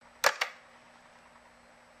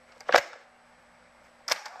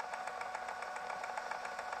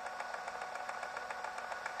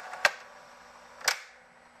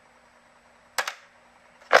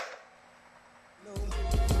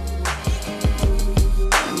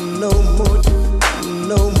no more,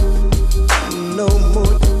 no, no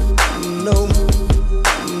more, no,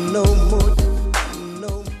 no more,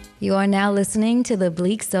 no. You are now listening to the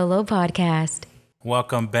Bleak Solo Podcast.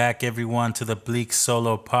 Welcome back, everyone, to the Bleak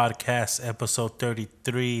Solo Podcast, episode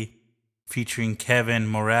 33, featuring Kevin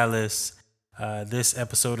Morales. This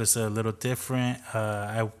episode is a little different.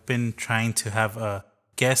 I've been trying to have a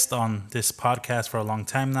guest on this podcast for a long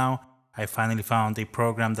time now. I finally found a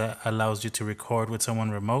program that allows you to record with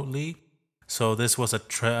someone remotely. So this was a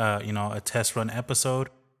test run episode.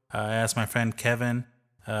 I asked my friend Kevin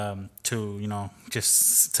to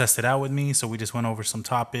just test it out with me. So we just went over some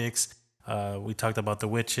topics. We talked about The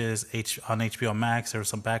Witches on HBO Max. There was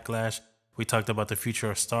some backlash. We talked about the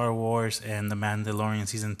future of Star Wars and The Mandalorian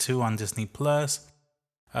Season 2 on Disney+.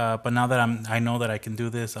 But now that I know that I can do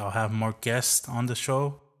this, I'll have more guests on the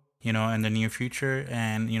show, in the near future.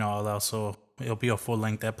 And, it'll be a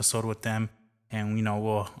full-length episode with them. And,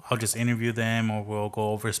 I'll just interview them, or we'll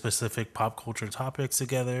go over specific pop culture topics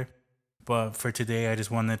together. But for today, I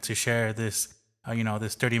just wanted to share this,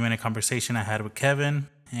 this 30-minute conversation I had with Kevin.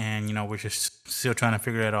 And, we're just still trying to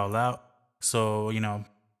figure it all out. So,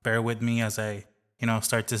 bear with me as I,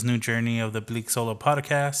 start this new journey of the Bleak Solo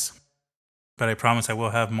Podcast. But I promise I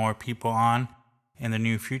will have more people on in the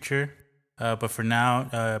near future. But for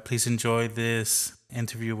now, please enjoy this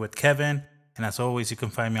interview with Kevin. And as always, you can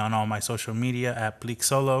find me on all my social media at Bleak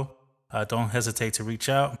Solo. Don't hesitate to reach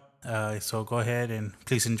out. So go ahead and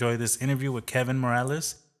please enjoy this interview with Kevin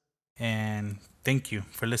Morales. And thank you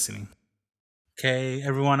for listening. Okay,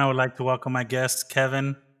 everyone, I would like to welcome my guest,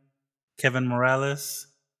 Kevin Morales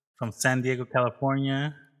from San Diego,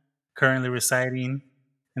 California, currently residing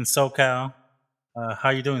in SoCal. How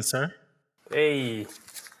you doing, sir? Hey,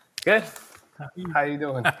 good. How you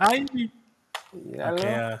doing? Hi. Yeah,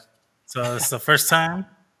 Okay, so it's the first time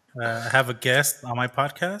I have a guest on my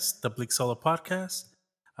podcast, the Bleak Solo Podcast.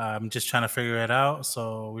 I'm just trying to figure it out,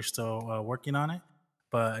 so we're still working on it.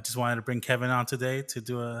 But I just wanted to bring Kevin on today to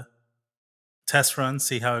do a test run,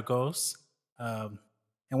 see how it goes. And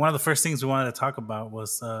one of the first things we wanted to talk about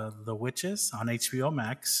was The Witches on HBO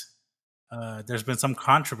Max. There's been some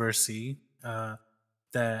controversy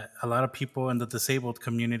that a lot of people in the disabled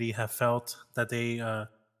community have felt that they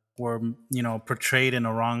were, portrayed in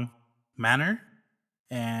a wrong manner.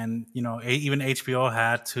 And, even HBO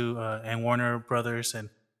had to, and Warner Brothers and,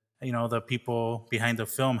 the people behind the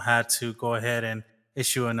film had to go ahead and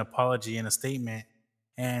issue an apology and a statement.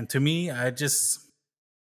 And to me,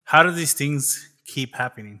 how do these things keep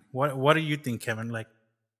happening? What do you think, Kevin? Like,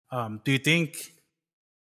 do you think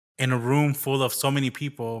in a room full of so many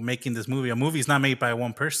people making this movie, a movie is not made by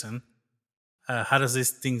one person, how does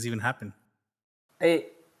these things even happen?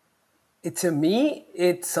 To me,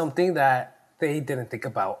 it's something that they didn't think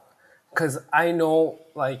about. Because I know,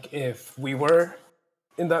 like, if we were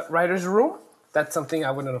in the writer's room, that's something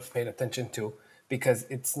I wouldn't have paid attention to. Because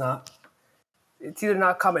it's either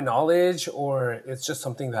not common knowledge, or it's just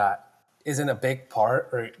something that isn't a big part,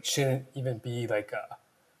 or it shouldn't even be like a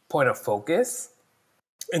point of focus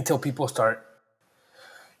until people start,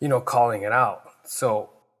 calling it out.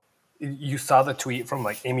 So you saw the tweet from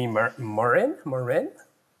like Amy Morin,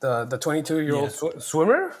 the 22-year-old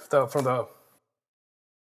swimmer from the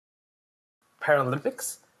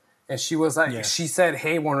Paralympics. And she was like, She said,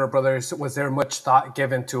 "Hey, Warner Brothers, was there much thought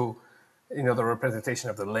given to, the representation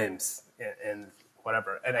of the limbs and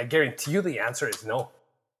whatever?" And I guarantee you the answer is no.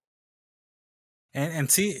 And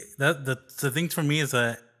see, the thing for me is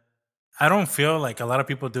that I don't feel like a lot of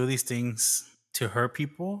people do these things to hurt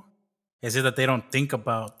people. Is it that they don't think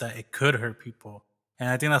about that it could hurt people? And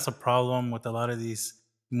I think that's a problem with a lot of these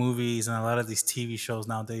movies and a lot of these TV shows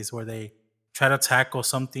nowadays, where they try to tackle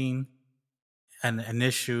something, an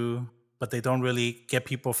issue, but they don't really get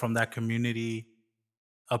people from that community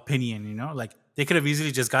opinion, Like, they could have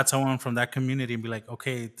easily just got someone from that community and be like,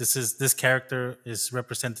 okay, this character is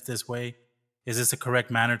represented this way. Is this the correct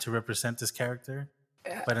manner to represent this character?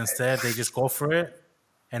 But instead, they just go for it.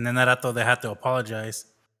 And then they have to apologize,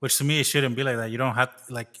 which to me, it shouldn't be like that. You don't have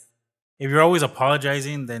to, like, if you're always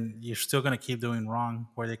apologizing, then you're still going to keep doing wrong,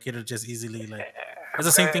 where they could have just easily, like, it's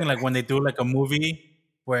the same thing, like, when they do, like, a movie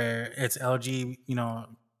where it's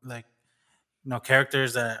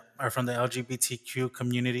characters that are from the LGBTQ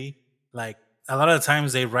community. Like, a lot of the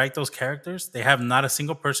times they write those characters, they have not a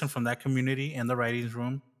single person from that community in the writing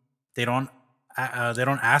room. They don't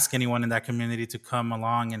ask anyone in that community to come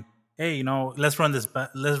along and, hey, let's run this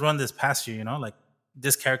past you, like,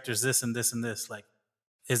 this character is this and this and this. Like,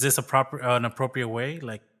 is this an appropriate way?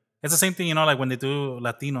 Like, it's the same thing, like, when they do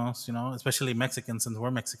Latinos, especially Mexicans, since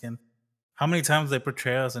we're Mexican. How many times they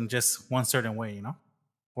portray us in just one certain way,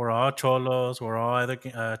 We're all cholos. We're all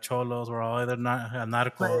either cholos. We're all either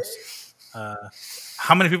narcos.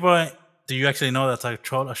 How many people do you actually know that's like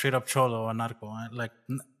a straight up cholo or narco? Like,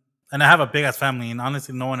 and I have a big ass family, and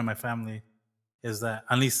honestly, no one in my family is that.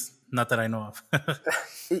 At least, not that I know of.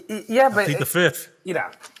 Yeah, but Plead the fifth. you know,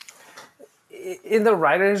 in the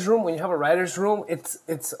writers' room, when you have a writers' room,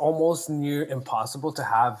 it's almost near impossible to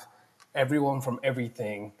have everyone from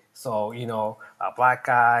everything. So, you know, a black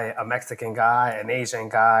guy, a Mexican guy, an Asian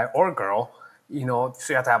guy or girl, you know,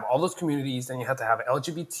 so you have to have all those communities, then you have to have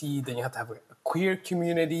LGBT, then you have to have a queer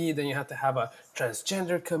community, then you have to have a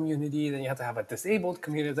transgender community, then you have to have a disabled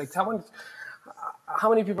community. Like how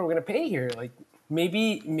many people are going to pay here? Like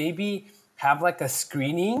maybe have like a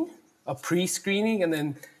screening, a pre-screening, and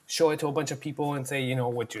then show it to a bunch of people and say, you know,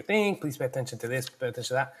 what you think, please pay attention to this, pay attention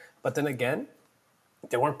to that. But then again,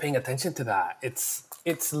 they weren't paying attention to that.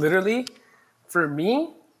 It's literally, for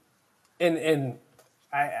me, and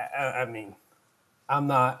I mean, I'm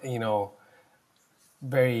not, you know,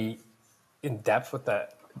 very in depth with the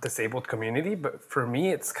disabled community, but for me,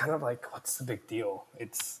 it's kind of like, what's the big deal?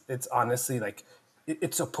 It's honestly like,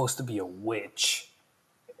 it's supposed to be a witch.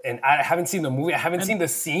 And I haven't seen the movie. I haven't seen the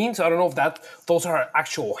scene, so I don't know if those are her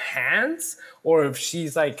actual hands or if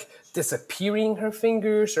she's like disappearing her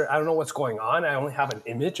fingers, or I don't know what's going on. I only have an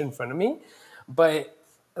image in front of me, but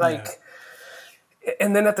like,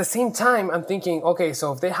 and then at the same time, I'm thinking, okay,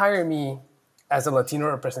 so if they hire me as a Latino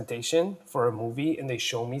representation for a movie and they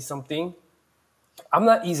show me something, I'm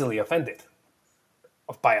not easily offended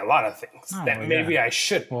by a lot of things that maybe I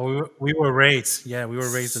should. Well, we were raised. Yeah, we were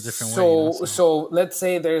raised a different way. You know, so let's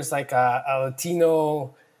say there's like a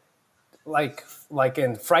Latino, like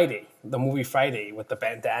in Friday, the movie Friday, with the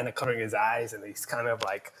bandana covering his eyes, and he's kind of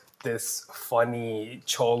like this funny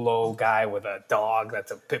cholo guy with a dog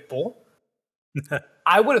that's a pit bull.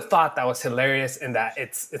 I would have thought that was hilarious and that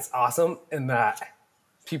it's awesome and that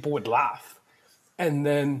people would laugh. And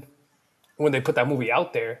then when they put that movie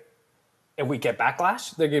out there, and we get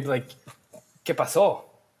backlash, they're gonna be like, ¿Qué pasó?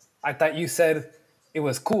 I thought you said it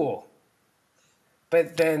was cool.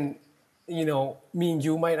 But then, you know, me and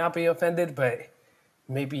you might not be offended, but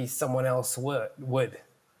maybe someone else would.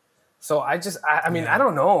 So I mean, I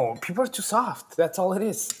don't know. People are too soft. That's all it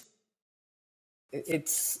is.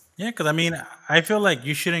 It's... Yeah, because I mean, I feel like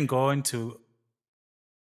you shouldn't go into,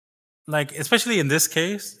 like, especially in this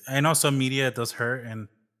case, I know some media does hurt and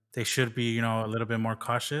they should be, you know, a little bit more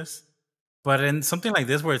cautious. But in something like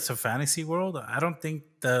this, where it's a fantasy world, I don't think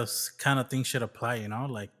those kind of things should apply, you know?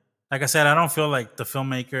 Like I said, I don't feel like the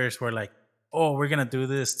filmmakers were like, oh, we're going to do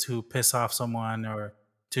this to piss off someone or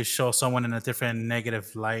to show someone in a different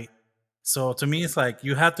negative light. So to me, it's like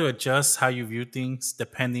you have to adjust how you view things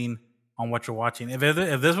depending on what you're watching. If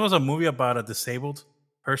this was a movie about a disabled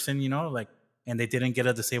person, you know, like, and they didn't get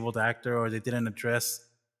a disabled actor or they didn't address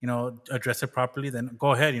it properly, then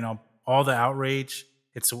go ahead, you know, all the outrage,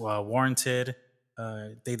 it's warranted.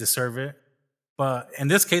 They deserve it. But in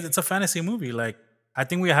this case, it's a fantasy movie. Like, I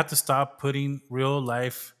think we have to stop putting real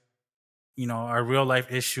life, you know, our real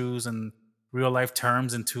life issues and real life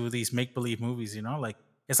terms into these make believe movies. You know, like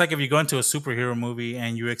it's like if you go into a superhero movie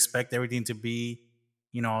and you expect everything to be,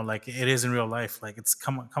 you know, like it is in real life. Like it's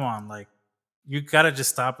come on, like you gotta just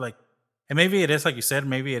stop. Like, and maybe it is like you said,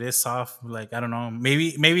 maybe it is soft. Like I don't know,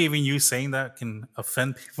 maybe even you saying that can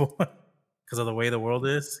offend people. Because of the way the world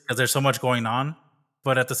is, because there's so much going on.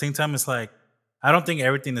 But at the same time, it's like, I don't think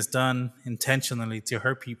everything is done intentionally to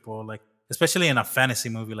hurt people, like, especially in a fantasy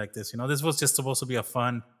movie like this. You know, this was just supposed to be a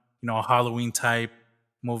fun, you know, Halloween type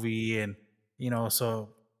movie. And, you know, so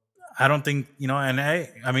I don't think, you know, and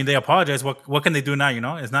I mean, they apologize. What can they do now? You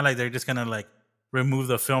know, it's not like they're just going to like remove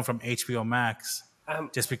the film from HBO Max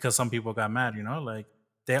just because some people got mad, you know, like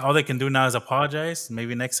all they can do now is apologize.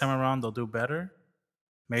 Maybe next time around they'll do better.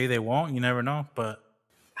 Maybe they won't. You never know. But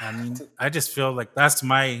I mean, I just feel like that's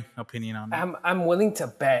my opinion on it. I'm willing to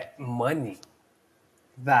bet money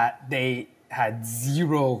that they had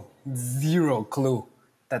zero clue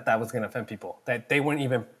that was going to offend people. That they weren't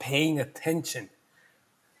even paying attention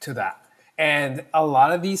to that. And a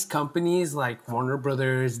lot of these companies like Warner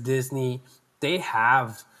Brothers, Disney, they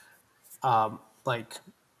have like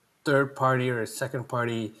third party or second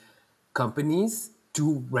party companies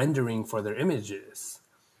do rendering for their images.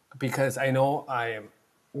 Because I know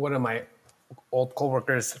one of my old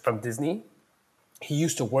coworkers from Disney, he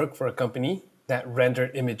used to work for a company that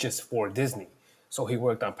rendered images for Disney. So he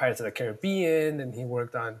worked on Pirates of the Caribbean, and he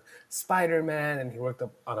worked on Spider-Man, and he worked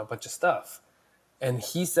on a bunch of stuff. And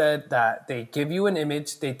he said that they give you an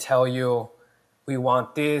image, they tell you, we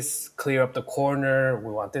want this, clear up the corner,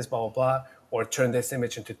 we want this, blah, blah, blah, or turn this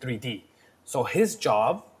image into 3D. So his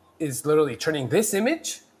job is literally turning this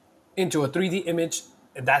image into a 3D image,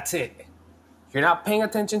 and that's it. You're not paying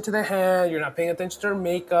attention to the hand. You're not paying attention to her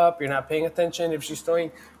makeup. You're not paying attention if she's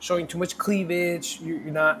showing too much cleavage.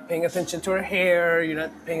 You're not paying attention to her hair. You're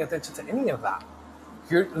not paying attention to any of that.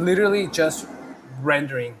 You're literally just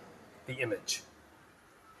rendering the image.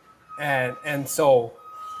 And so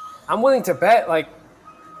I'm willing to bet like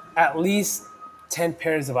at least 10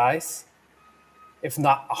 pairs of eyes, if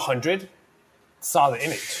not 100, saw the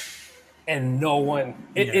image. And no one,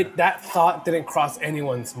 that thought didn't cross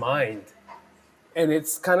anyone's mind. And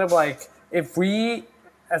it's kind of like, if we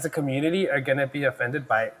as a community are going to be offended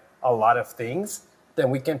by a lot of things, then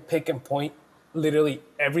we can pick and point literally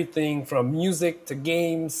everything from music to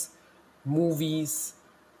games, movies,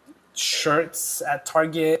 shirts at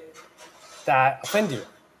Target that offend you.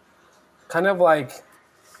 Kind of like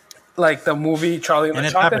the movie Charlie and the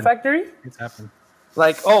Chocolate Factory. It's happened.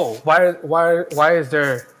 Like, oh, why is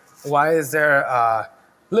there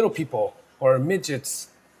little people or midgets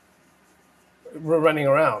running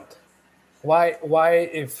around? Why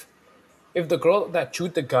if the girl that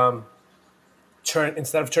chewed the gum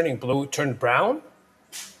instead of turning blue turned brown,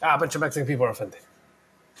 a bunch of Mexican people are offended.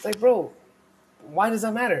 It's like, bro, why does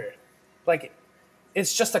that matter? Like,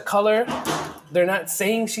 it's just a color. They're not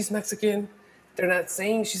saying she's Mexican. They're not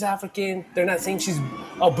saying she's African. They're not saying she's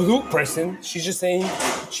a blue person. She's just saying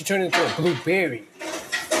she turned into a blueberry.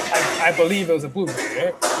 I believe it was a blueberry,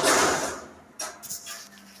 right?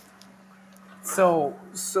 So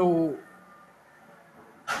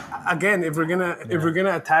again, if we're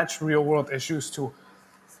gonna attach real world issues to,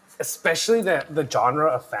 especially the genre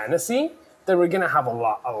of fantasy, then we're gonna have a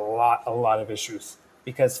lot of issues,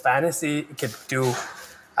 because fantasy could do,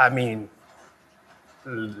 I mean,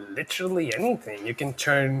 literally anything. You can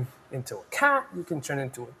turn into a cat. You can turn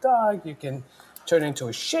into a dog. You can turn into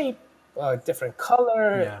a shape, a different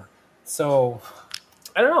color. Yeah. So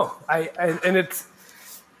I don't know. And it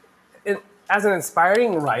as an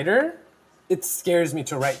inspiring writer, it scares me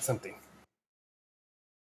to write something.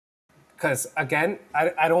 Because again,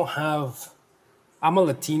 I'm a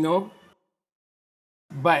Latino,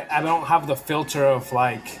 but I don't have the filter of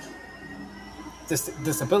like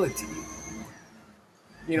disability.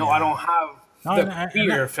 You know, I don't have the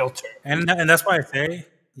queer filter. And that's why I say,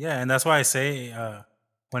 and that's why I say,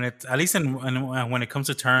 when it, at least when it comes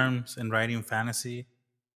to terms in writing fantasy,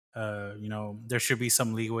 you know, there should be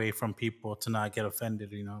some leeway from people to not get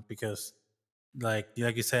offended, you know, because like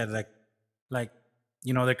you said, like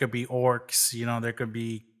you know, there could be orcs, you know, there could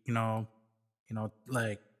be, you know,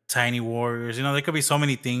 like tiny warriors, you know, there could be so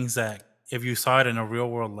many things that if you saw it in a real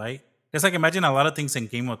world light, it's like, imagine a lot of things in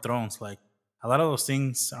Game of Thrones, like a lot of those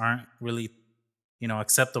things aren't really, you know,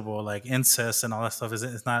 acceptable, like incest and all that stuff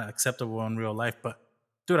is not acceptable in real life. But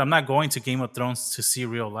dude, I'm not going to Game of Thrones to see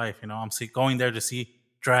real life, you know, I'm going there to see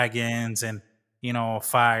dragons and, you know,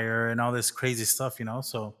 fire and all this crazy stuff, you know.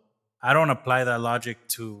 So I don't apply that logic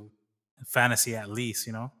to fantasy, at least,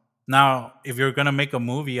 you know. Now, if you're gonna make a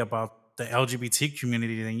movie about the LGBT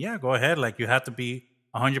community, then yeah, go ahead. Like, you have to be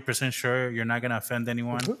 100% sure you're not gonna offend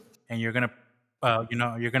anyone, and you're gonna, you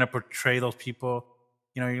know, you're gonna portray those people,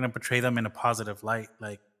 you know, you're gonna portray them in a positive light,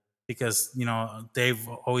 like, because, you know, they've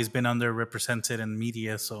always been underrepresented in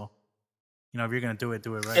media. So, you know, if you're gonna do it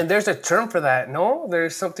right. And there's a term for that, no?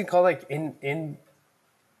 There's something called like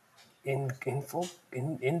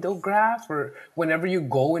infograph, or whenever you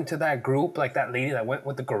go into that group, like that lady that went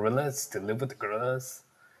with the gorillas to live with the gorillas.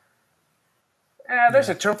 There's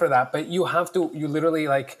a term for that, but you literally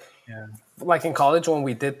like in college when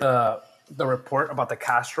we did the report about the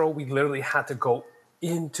Castro, we literally had to go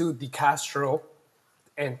into the Castro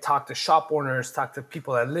and talk to shop owners, talk to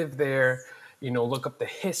people that live there, you know, look up the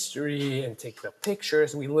history and take the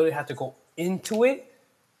pictures. We literally had to go into it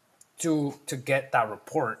to get that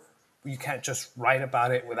report. You can't just write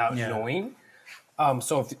about it without knowing.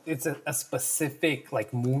 So if it's a specific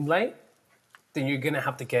like Moonlight, then you're gonna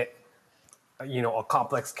have to get, you know, a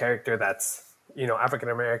complex character that's, you know, African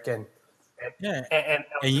American.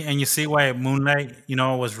 And you see why Moonlight, you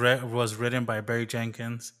know, was written by Barry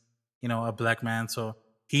Jenkins, you know, a black man. So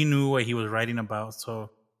he knew what he was writing about.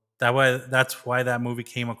 So that's why that movie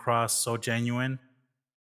came across so genuine,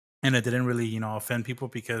 and it didn't really, you know, offend people,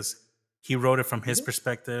 because he wrote it from his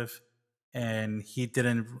perspective, and he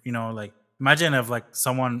didn't, you know, like, imagine if like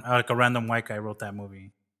someone, like a random white guy wrote that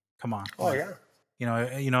movie. Come on. Oh, yeah.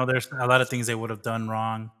 You know, there's a lot of things they would have done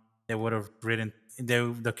wrong. They would have written,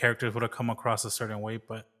 the characters would have come across a certain way.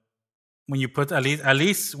 But when you put, at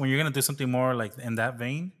least when you're gonna do something more like in that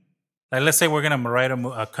vein, like let's say we're gonna write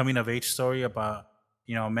a coming of age story about,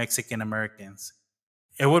 you know, Mexican Americans,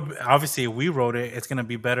 it would obviously if we wrote it, it's gonna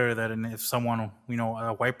be better than if someone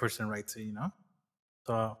a white person writes it.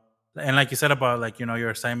 So, and like you said about like your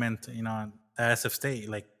assignment, at SF State,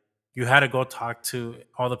 like you had to go talk to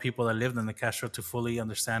all the people that lived in the Castro to fully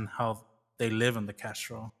understand how they live in the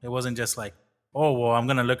Castro. It wasn't just like, oh well, I'm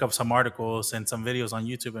gonna look up some articles and some videos on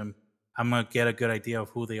YouTube and I'm gonna get a good idea of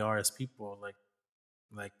who they are as people.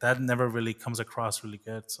 Like that never really comes across really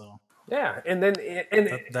good. So Yeah, and then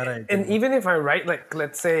that I and agree. even if I write, like,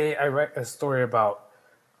 let's say I write a story about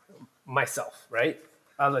myself, right?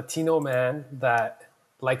 A Latino man that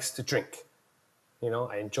likes to drink.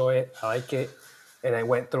 I enjoy it, I like it, and I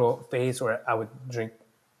went through a phase where I would drink,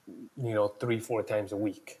 3-4 times a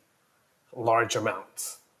week, large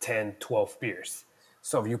amounts, 10, 12 beers.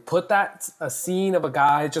 So if you put a scene of a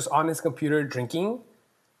guy just on his computer drinking,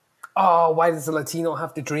 oh, why does a Latino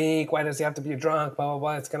have to drink? Why does he have to be drunk? Blah, blah,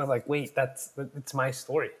 blah. It's kind of like, wait, it's my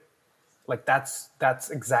story. Like that's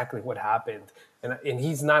exactly what happened. And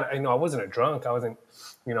he's not, I wasn't a drunk. I wasn't,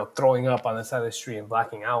 throwing up on the side of the street and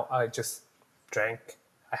blacking out. I just drank.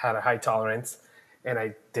 I had a high tolerance and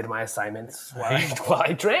I did my assignments while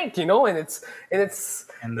I drank, and it's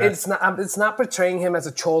And it's not portraying him as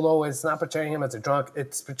a cholo. It's not portraying him as a drunk.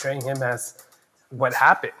 It's portraying him as what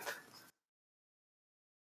happened.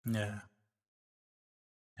 yeah,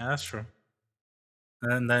 that's true.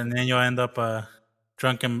 And then you'll end up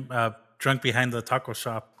drunk behind the taco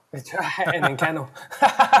shop. And then Kano.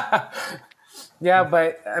 Yeah,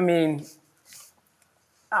 but I mean,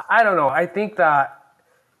 I don't know. I think that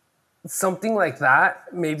something like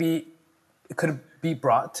that maybe it could be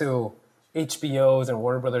brought to HBO's and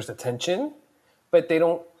Warner Brothers' attention, but they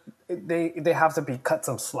don't. They have to be cut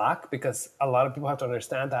some slack because a lot of people have to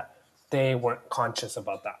understand that they weren't conscious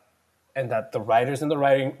about that, and that the writers in the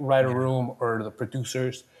writer room or the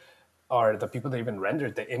producers or the people that even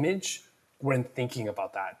rendered the image weren't thinking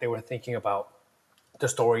about that. They were thinking about the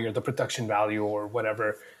story or the production value or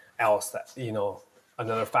whatever else that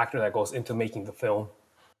another factor that goes into making the film.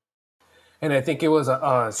 And I think it was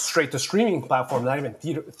a straight to streaming platform, not even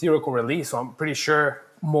theatrical release. So I'm pretty sure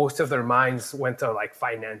most of their minds went to like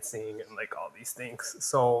financing and like all these things.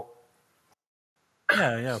 So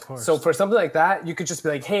Yeah, of course. so for something like that, you could just be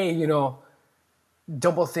like, hey,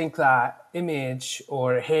 double think that image,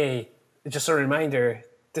 or hey, just a reminder,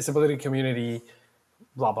 disability community,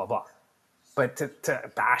 blah blah blah. But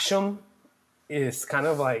to bash them is kind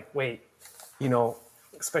of like, wait,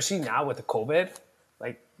 especially now with the COVID,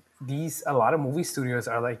 like a lot of movie studios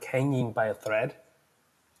are like hanging by a thread.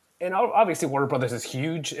 And obviously Warner Brothers is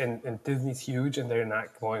huge and Disney's huge and they're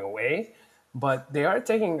not going away. But they are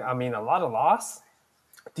taking, a lot of loss.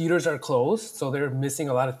 Theaters are closed, so they're missing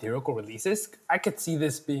a lot of theatrical releases. I could see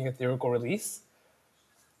this being a theatrical release,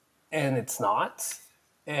 and it's not.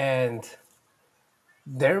 And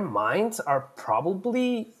their minds are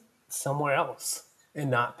probably somewhere else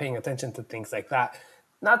and not paying attention to things like that.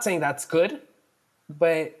 Not saying that's good,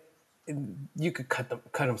 but you could cut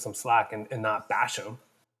them some slack and not bash them.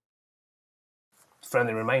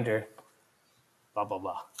 Friendly reminder, blah, blah,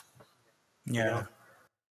 blah. Yeah.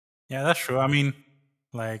 Yeah, that's true. I mean,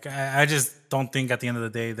 like, I just don't think at the end of the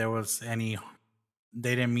day they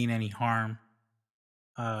didn't mean any harm.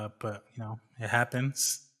 But, it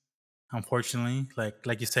happens, unfortunately.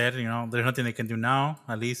 Like you said, there's nothing they can do now,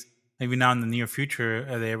 at least. Maybe now in the near future,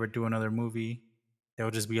 if they ever do another movie,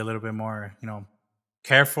 they'll just be a little bit more,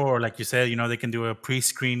 careful. Or like you said, they can do a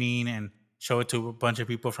pre-screening and show it to a bunch of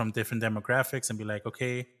people from different demographics and be like,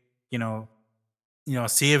 okay,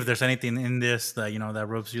 see if there's anything in this that that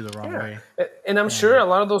rubs you the wrong way. And I'm sure a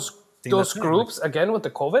lot of those that's it. groups, again with the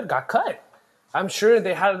COVID, got cut. I'm sure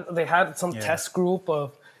they had some test group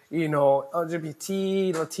of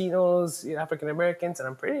LGBT, Latinos, African Americans, and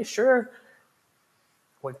I'm pretty sure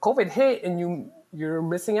when COVID hit and you're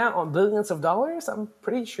missing out on billions of dollars, I'm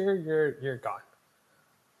pretty sure you're gone.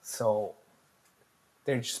 So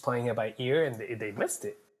they're just playing it by ear, and they missed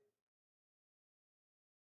it.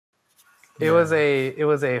 It was a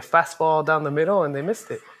fastball down the middle, and they missed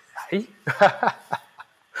it. Hey.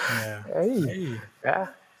 Yeah. Hey. Yeah.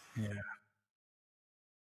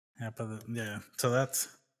 Yeah, but so that's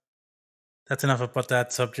enough about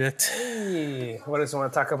that subject. Hey. What else you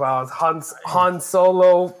want to talk about? Han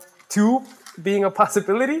Solo 2 being a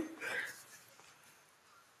possibility?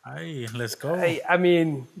 Hey, let's go. Hey, I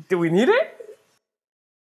mean, do we need it?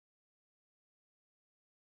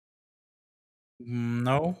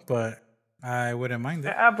 No, but I wouldn't mind it.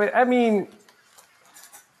 Yeah, but I mean,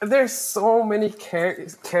 there's so many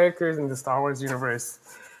characters in the Star Wars universe.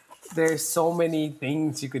 There's so many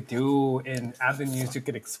things you could do and avenues you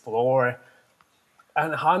could explore.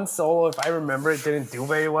 and Han Solo, if I remember, it didn't do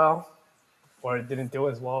very well, or it didn't do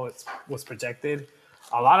as well as was projected.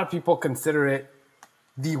 A lot of people consider it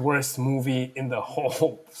the worst movie in the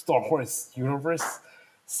whole Star Wars universe.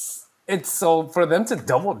 It's so for them to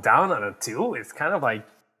double down on it too. It's kind of like,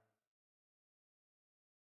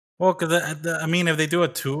 Well, because I mean, if they do a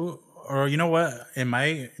two, or you know what, in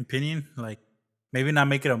my opinion, like maybe not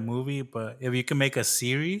make it a movie, but if you can make a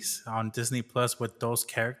series on Disney Plus with those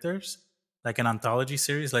characters, like an anthology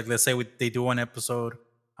series, like let's say they do one episode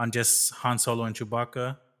on just Han Solo and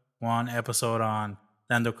Chewbacca, one episode on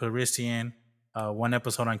Lando Calrissian, one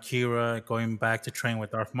episode on Kira going back to train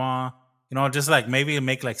with Darth Maul. You know, just like maybe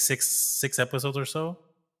make like six episodes or so,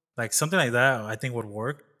 like something like that. I think would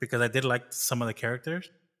work because I did like some of the characters.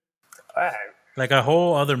 uh, Like a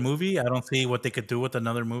whole other movie, I don't see what they could do with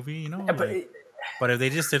another movie. You know, but like, but if they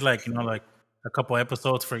just did like like a couple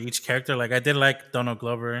episodes for each character, like I did like Donald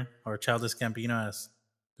Glover or Childish Gambino as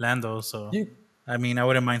Lando. So you I mean, I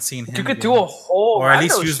wouldn't mind seeing him. you could again. do a whole or at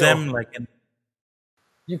least Lando use show. them like.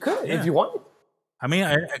 You could Yeah. if you wanted. I mean,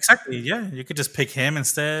 exactly. Yeah, you could just pick him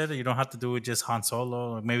instead. You don't have to do it just Han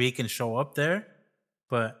Solo. Or maybe he can show up there,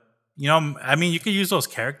 but I mean, you could use those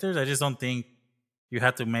characters. I just don't think you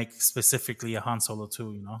have to make specifically a Han Solo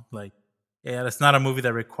 2. Like yeah, it's not a movie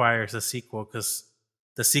that requires a sequel because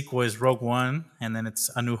the sequel is Rogue One and then it's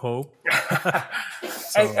A New Hope.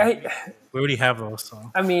 So we already have those.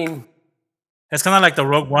 So I mean, it's kind of like the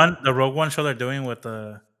Rogue One show they're doing with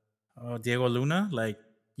Diego Luna. Like,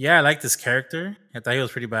 yeah, I like this character. I thought he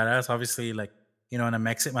was pretty badass. Obviously, like and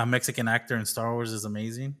a Mexican actor in Star Wars is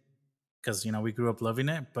amazing because we grew up loving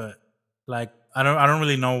it. But like, I don't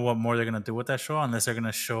really know what more they're gonna do with that show unless they're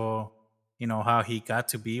gonna show how he got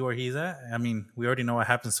to be where he's at. I mean, we already know what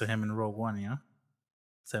happens to him in Rogue One.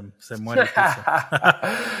 Se muere.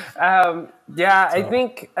 yeah, So.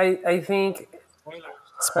 I think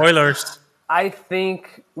Spoilers. I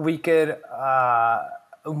think we could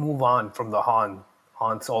move on from the Han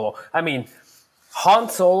Solo. I mean, Han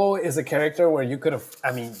Solo is a character where you could have,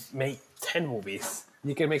 make 10 movies.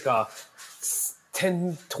 You can make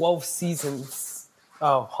 10, 12 seasons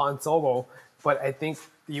of Han Solo, but I think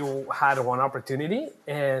you had one opportunity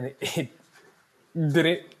and it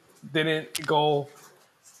didn't go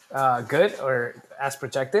good or as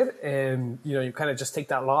projected, and you kind of just take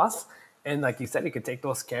that loss. And like you said, you could take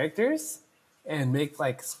those characters and make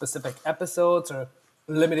like specific episodes or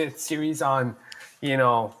limited series on,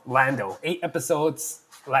 Lando. 8 episodes,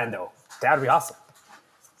 Lando. That'd be awesome.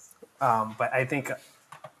 But I think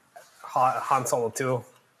Han Solo 2,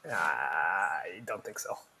 I don't think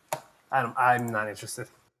so. I'm not interested.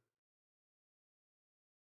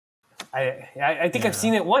 I think I've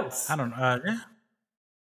seen it once. I don't know. Yeah.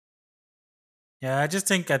 Yeah, I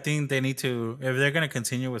think they need to, if they're going to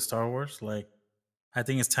continue with Star Wars, like, I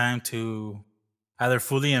think it's time to either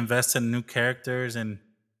fully invest in new characters and,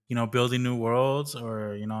 building new worlds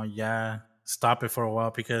or, stop it for a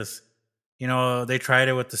while because, they tried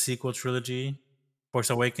it with the sequel trilogy. Force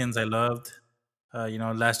Awakens, I loved.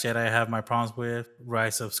 Last Jedi I have my problems with.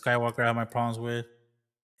 Rise of Skywalker I have my problems with.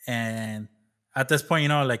 And at this point,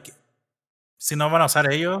 like, si no van a usar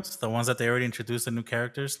ellos, the ones that they already introduced, the new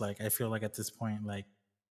characters, like, I feel like at this point, like,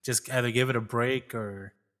 just either give it a break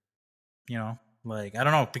or, like, I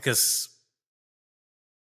don't know, because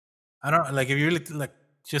I don't, like, if you really, like,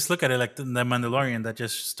 just look at it, like, the Mandalorian that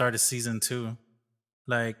just started season 2,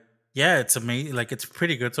 like, yeah, it's amazing, like, it's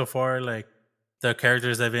pretty good so far, like, the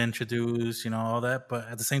characters they've introduced, all that, but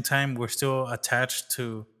at the same time, we're still attached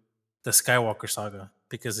to the Skywalker saga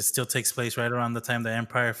because it still takes place right around the time the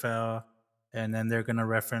Empire fell. And then they're going to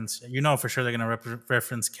reference, for sure they're going to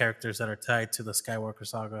reference characters that are tied to the Skywalker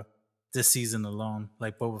saga this season alone,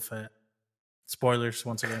 like Boba Fett. Spoilers,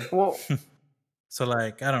 once again. Well, So,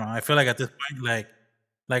 like, I don't know. I feel like at this point,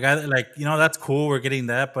 that's cool. We're getting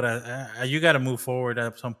that. But you got to move forward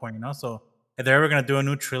at some point, So, if they're ever going to do a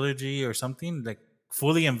new trilogy or something, like,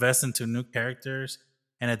 fully invest into new characters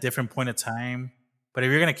and a different point of time. But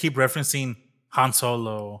if you're going to keep referencing Han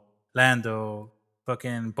Solo, Lando,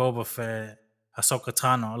 fucking Boba Fett, Ahsoka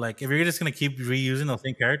Tano. Like, if you're just gonna keep reusing those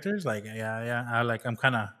same characters, like, I'm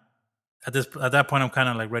kind of at that point, I'm kind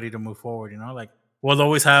of like ready to move forward. Like, we'll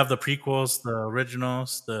always have the prequels, the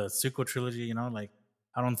originals, the sequel trilogy. Like,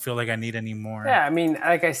 I don't feel like I need any more. yeah,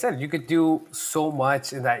 like I said, you could do so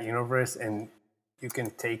much in that universe, and you can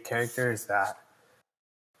take characters that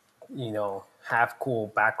have cool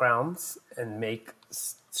backgrounds and make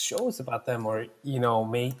shows about them, or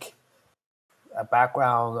make a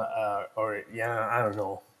background or I don't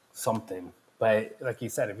know, something. But like you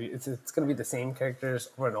said, if it's going to be the same characters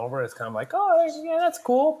over and over, it's kind of like, oh yeah, that's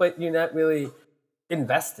cool, but you're not really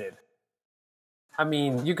invested. I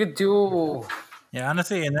mean, you could do. Yeah,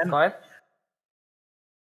 honestly, and then Go ahead.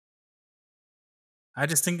 I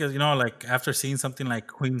just think, like after seeing something like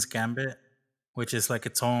Queen's Gambit, which is like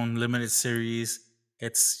its own limited series,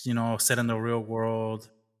 it's set in the real world,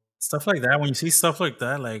 stuff like that. When you see stuff like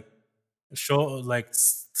that, like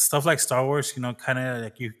stuff like Star Wars, kind of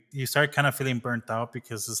like you start kind of feeling burnt out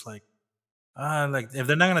because it's like if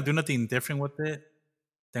they're not gonna do nothing different with it,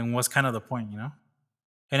 then what's kind of the point,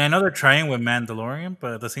 And I know they're trying with Mandalorian,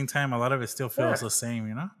 but at the same time, a lot of it still feels the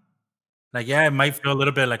same. Like, yeah, it might feel a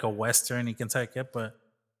little bit like a Western, you can take it, but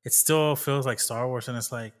it still feels like Star Wars. And it's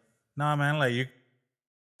like, nah, man,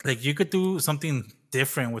 you could do something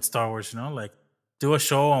different with Star Wars, like do a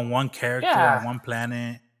show on one character on one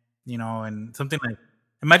planet, and something like,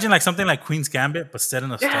 imagine like something like Queen's Gambit, but set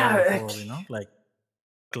in a Star Wars world,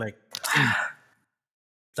 like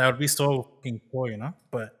that would be so fucking cool,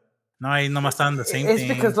 But no, I nomás están the same thing. It's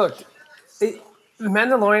because look,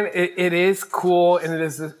 Mandalorian, it is cool, and it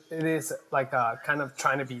is like kind of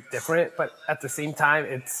trying to be different, but at the same time,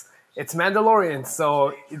 it's Mandalorian,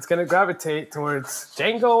 so it's gonna gravitate towards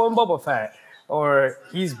Jango and Boba Fett, or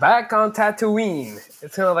he's back on Tatooine.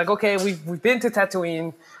 It's kind of like, okay, we've been to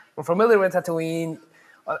Tatooine, we're familiar with Tatooine.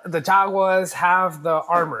 The Jawas have the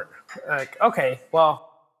armor. Like, okay, well,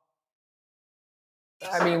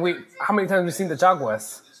 I mean, how many times have we seen the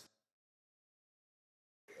Jaguars?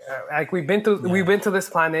 Like we've been to this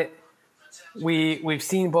planet. We've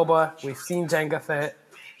seen Boba, we've seen Jango Fett,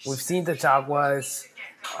 we've seen the Jaguars.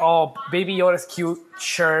 Oh, Baby Yoda's cute,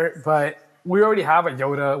 sure, but we already have a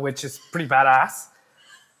Yoda, which is pretty badass.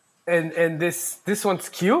 And this one's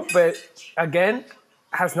cute, but again,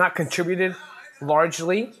 has not contributed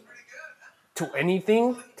largely to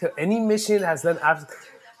anything, to any mission. Has done.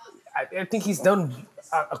 I think he's done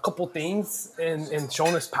a couple things and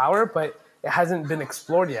shown his power, but it hasn't been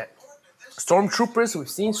explored yet. Stormtroopers, we've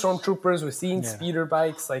seen stormtroopers, we've seen speeder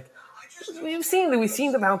bikes, like we've seen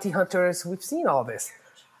the bounty hunters, we've seen all this.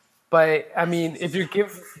 But I mean, if you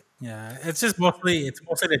give, it's mostly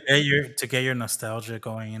to get your nostalgia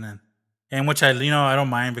going in, and which I don't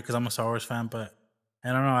mind because I'm a Star Wars fan, but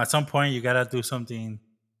I don't know, at some point you gotta do something.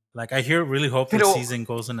 Like I really hope this season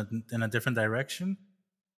goes in a different direction,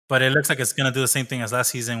 but it looks like it's gonna do the same thing as last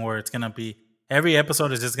season, where it's gonna be every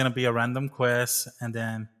episode is just gonna be a random quest, and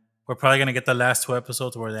then we're probably gonna get the last 2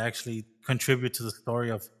 episodes where they actually contribute to the story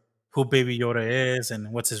of who Baby Yoda is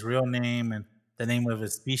and what's his real name and the name of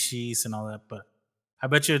his species and all that. But I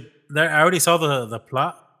bet you I already saw the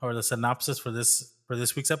plot or the synopsis for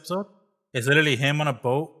this week's episode. It's literally him on a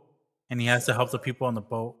boat, and he has to help the people on the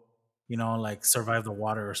boat, like survive the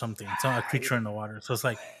water or something. It's not a creature in the water. So it's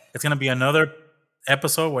like it's gonna be another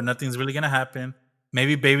episode where nothing's really gonna happen.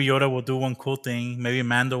 Maybe Baby Yoda will do one cool thing. Maybe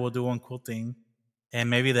Mando will do one cool thing. And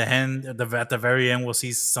maybe at the very end, we'll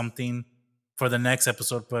see something for the next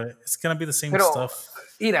episode. But it's going to be the same stuff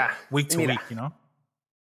week to week,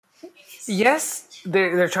 Yes,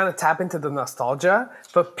 they're trying to tap into the nostalgia.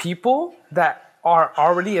 But people that are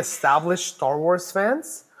already established Star Wars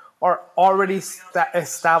fans are already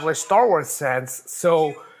established Star Wars fans.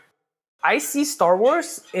 So I see Star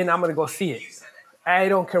Wars, and I'm going to go see it. I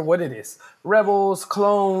don't care what it is. Rebels,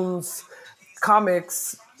 clones,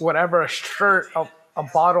 comics, whatever, a shirt, a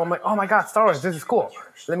bottle. I'm like, oh my God, Star Wars, this is cool.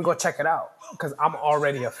 Let me go check it out because I'm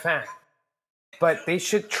already a fan. But they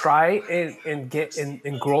should try and get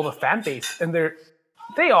and grow the fan base. And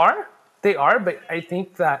they are, but I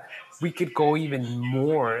think that we could go even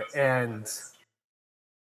more and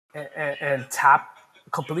tap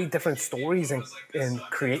completely different stories and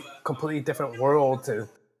create completely different worlds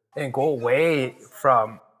and go away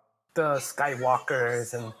from the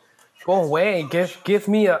Skywalkers and go away. Give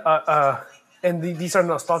me and these are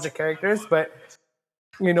nostalgic characters, but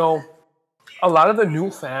a lot of the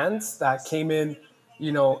new fans that came in,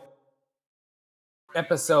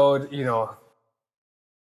 episode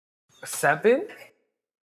 7,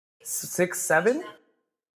 6, 7,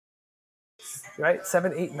 right?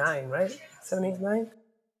 7, 8, 9, right? 7, 8, 9.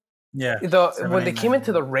 Yeah. When they came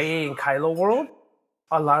into the Rey and Kylo world,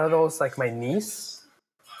 a lot of those, like my niece,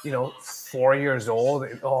 4 years old,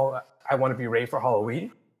 I want to be Rey for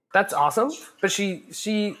Halloween. That's awesome, but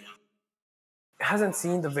she hasn't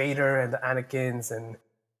seen the Vader and the Anakins, and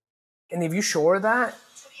if you show her that,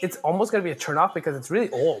 it's almost gonna be a turnoff because it's really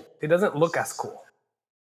old. It doesn't look as cool,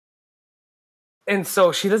 and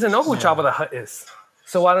so she doesn't know who Jabba the Hutt is.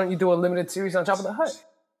 So why don't you do a limited series on Jabba the Hutt?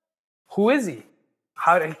 Who is he?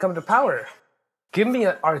 How did he come to power? Give me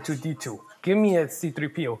a R2-D2. Give me a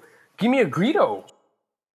C-3PO. Give me a Greedo.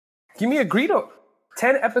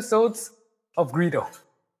 10 episodes of Greedo.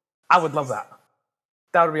 I would love that.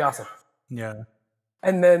 That would be awesome. Yeah,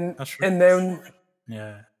 And then, that's true. and then,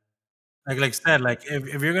 Yeah. Like I said, like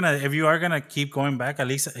if you are gonna keep going back, at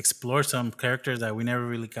least explore some characters that we never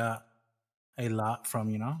really got a lot from,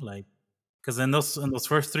 you know, like because in those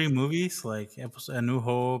first three movies, like A New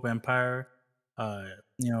Hope, Empire, uh,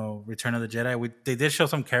 you know, Return of the Jedi, they did show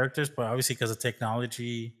some characters, but obviously because of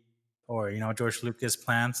technology or you know George Lucas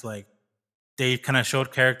plans, like they kind of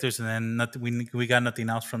showed characters and then nothing, we got nothing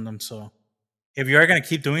else from them. So if you are gonna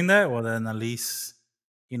keep doing that, well then at least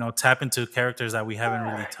you know tap into characters that we haven't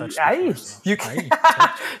really touched before. aye, So you can, aye,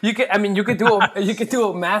 touch. you can. I mean, you could do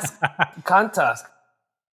a mass contest.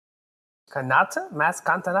 Kanata, mass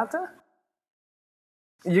kantanata.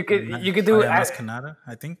 You could do. Yeah, Maz Kanata,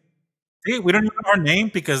 I think. See, we don't even know her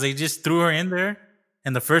name because they just threw her in there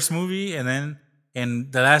in the first movie, and then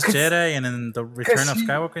in the Last Jedi, and in the Return of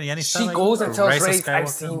Skywalker. She goes and tells Rey,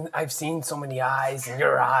 "I've seen so many eyes in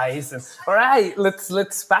your eyes." And all right, let's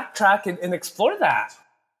backtrack and explore that.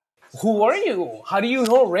 Who are you? How do you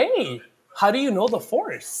know Rey? How do you know the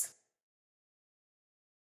Force?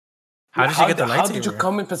 How did she get the lightsaber? How did you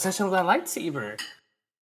come in possession of that lightsaber?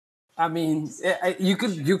 I mean, you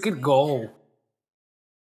could go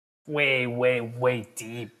way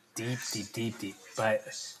deep. But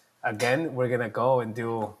again, we're gonna go and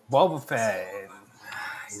do Boba Fett.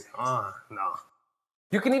 No.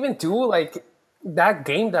 You can even do like that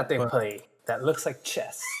game that they play that looks like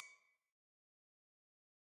chess.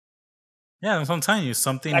 Yeah, that's what I'm telling you.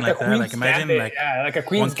 Something like that. Like imagine Gambit. Like a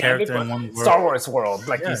Queen's one character Gambit, in one world. Star Wars world,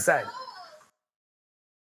 like you said.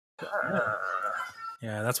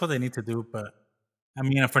 Yeah, that's what they need to do. But I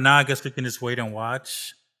mean, for now, I guess we can just wait and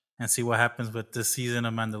watch and see what happens with this season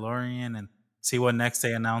of Mandalorian and see what next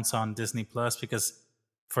they announce on Disney Plus. Because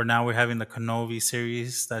for now, we're having the Kenobi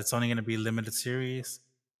series that's only going to be limited series,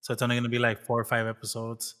 so it's only going to be like 4 or 5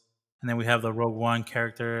 episodes. And then we have the Rogue One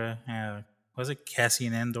character. Was it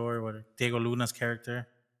Cassian Andor or Diego Luna's character?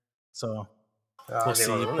 So we'll see.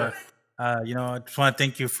 But you know, I just want to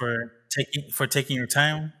thank you for taking your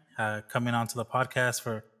time coming onto the podcast.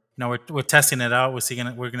 For you know, we're testing it out.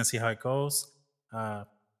 We're gonna see how it goes.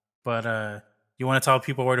 But you want to tell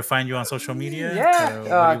people where to find you on social media? Yeah,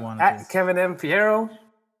 what do you want to do? Kevin M. Piero.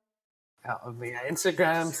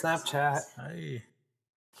 Instagram, Snapchat. Hey,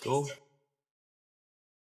 Cool.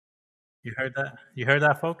 you heard that? You heard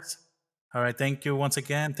that, folks? All right. Thank you once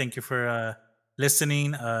again. Thank you for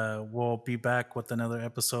listening. We'll be back with another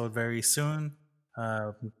episode very soon.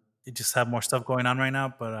 We just have more stuff going on right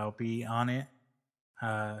now, but I'll be on it.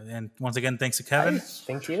 And once again, thanks to Kevin.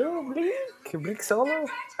 Thank you, Bleak Solo.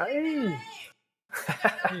 Hey. All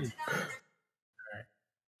right.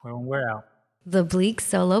 Well, we're out. The Bleak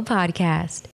Solo Podcast.